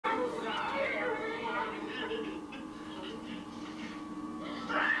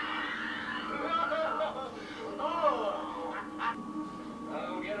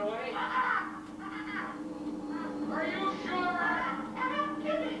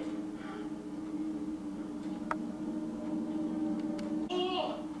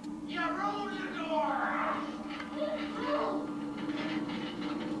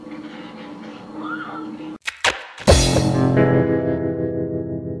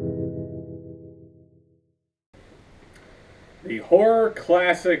horror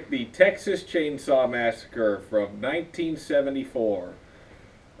classic, the Texas Chain Saw Massacre from 1974.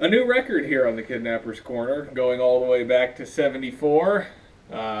 A new record here on the Kidnapper's Corner, going all the way back to 74.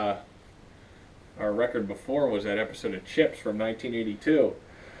 Our record before was that episode of Chips from 1982.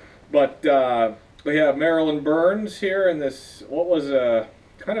 But we have Marilyn Burns here in this, what was a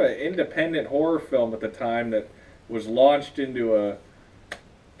kind of an independent horror film at the time that was launched into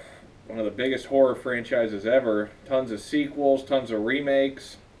one of the biggest horror franchises ever. Tons of sequels, tons of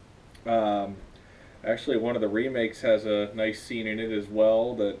remakes. Actually, one of the remakes has a nice scene in it as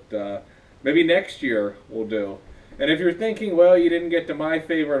well that maybe next year we'll do. And if you're thinking, well, you didn't get to my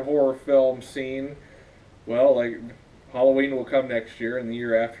favorite horror film scene, well, like Halloween will come next year and the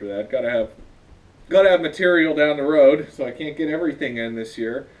year after that. Gotta have material down the road, so I can't get everything in this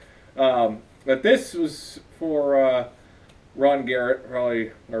year. But this was for Ron Garrett,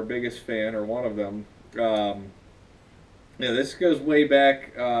 probably our biggest fan, or one of them. Yeah, this goes way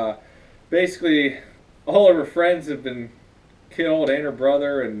back. Basically, all of her friends have been killed, and her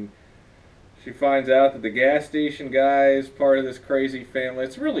brother, and she finds out that the gas station guy is part of this crazy family.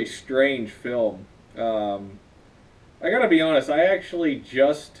 It's a really strange film. I gotta be honest, I actually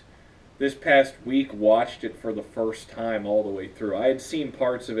just this past week watched it for the first time all the way through. I had seen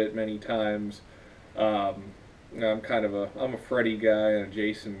parts of it many times. I'm a Freddy guy and a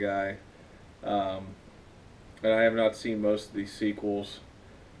Jason guy, and I have not seen most of these sequels,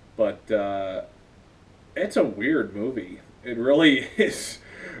 but it's a weird movie. It really is.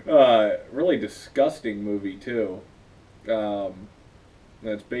 Really disgusting movie too.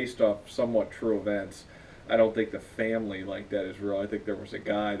 It's based off somewhat true events. I don't think the family like that is real. I think there was a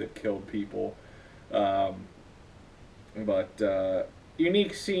guy that killed people.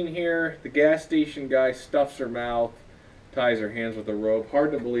 Unique scene here. The gas station guy stuffs her mouth, ties her hands with a rope.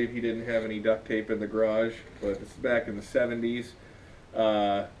 Hard to believe he didn't have any duct tape in the garage, but it's back in the 70s.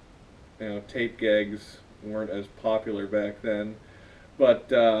 Tape gags weren't as popular back then. But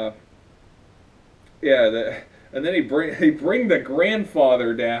and then he bring the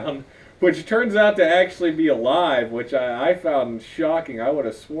grandfather down, which turns out to actually be alive, which I found shocking. I would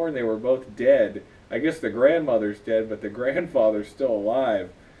have sworn they were both dead. I guess the grandmother's dead, but the grandfather's still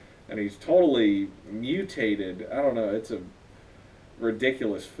alive, and he's totally mutated. I don't know. It's a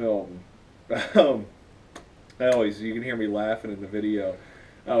ridiculous film. You can hear me laughing in the video.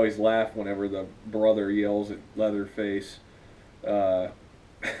 I always laugh whenever the brother yells at Leatherface. Yeah,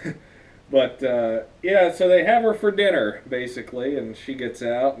 so they have her for dinner, basically, and she gets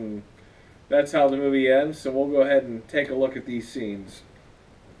out, and that's how the movie ends. So we'll go ahead and take a look at these scenes.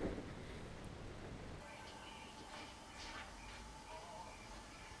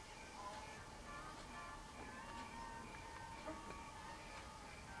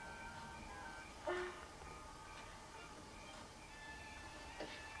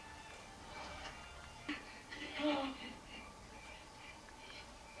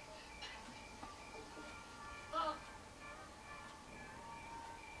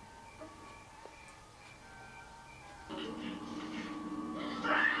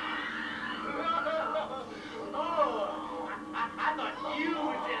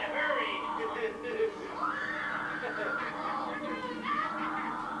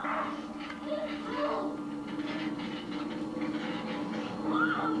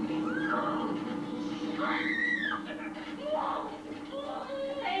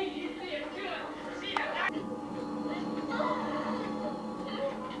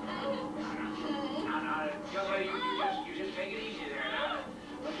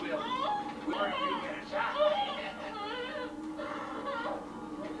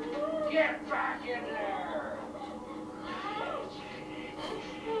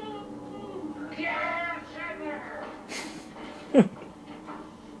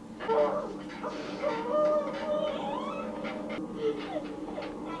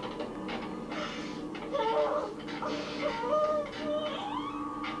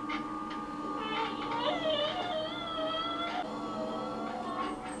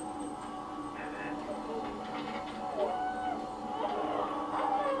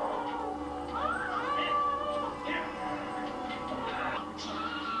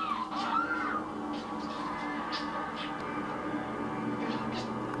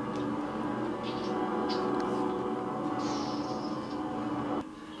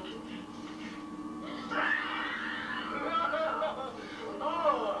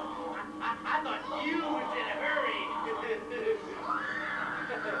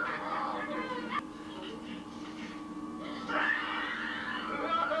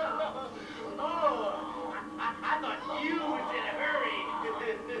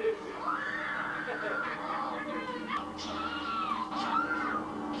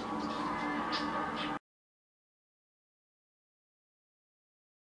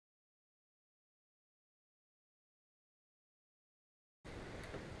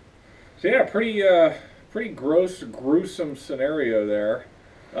 So yeah, pretty gross, gruesome scenario there.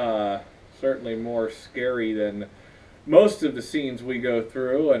 Certainly more scary than most of the scenes we go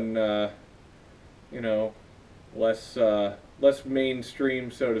through, and you know, less mainstream,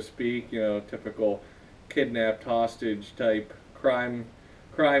 so to speak. You know, typical kidnapped hostage type crime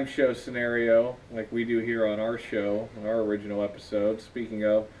show scenario like we do here on our show, on our original episode. Speaking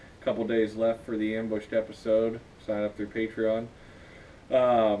of, a couple days left for the ambushed episode. Sign up through Patreon.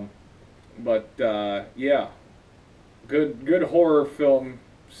 Um, but yeah, good horror film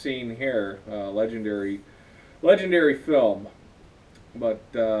scene here. Legendary film. But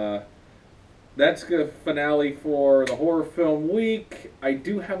that's the finale for the horror film week. I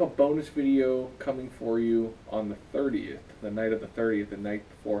do have a bonus video coming for you on the 30th, the night of the 30th, the night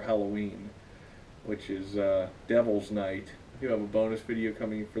before Halloween, which is Devil's Night. I do have a bonus video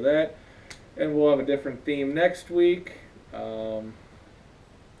coming for that, and we'll have a different theme next week.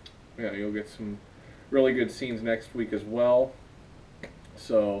 Yeah, you'll get some really good scenes next week as well.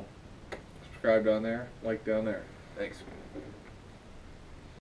 So subscribe down there, like down there. Thanks.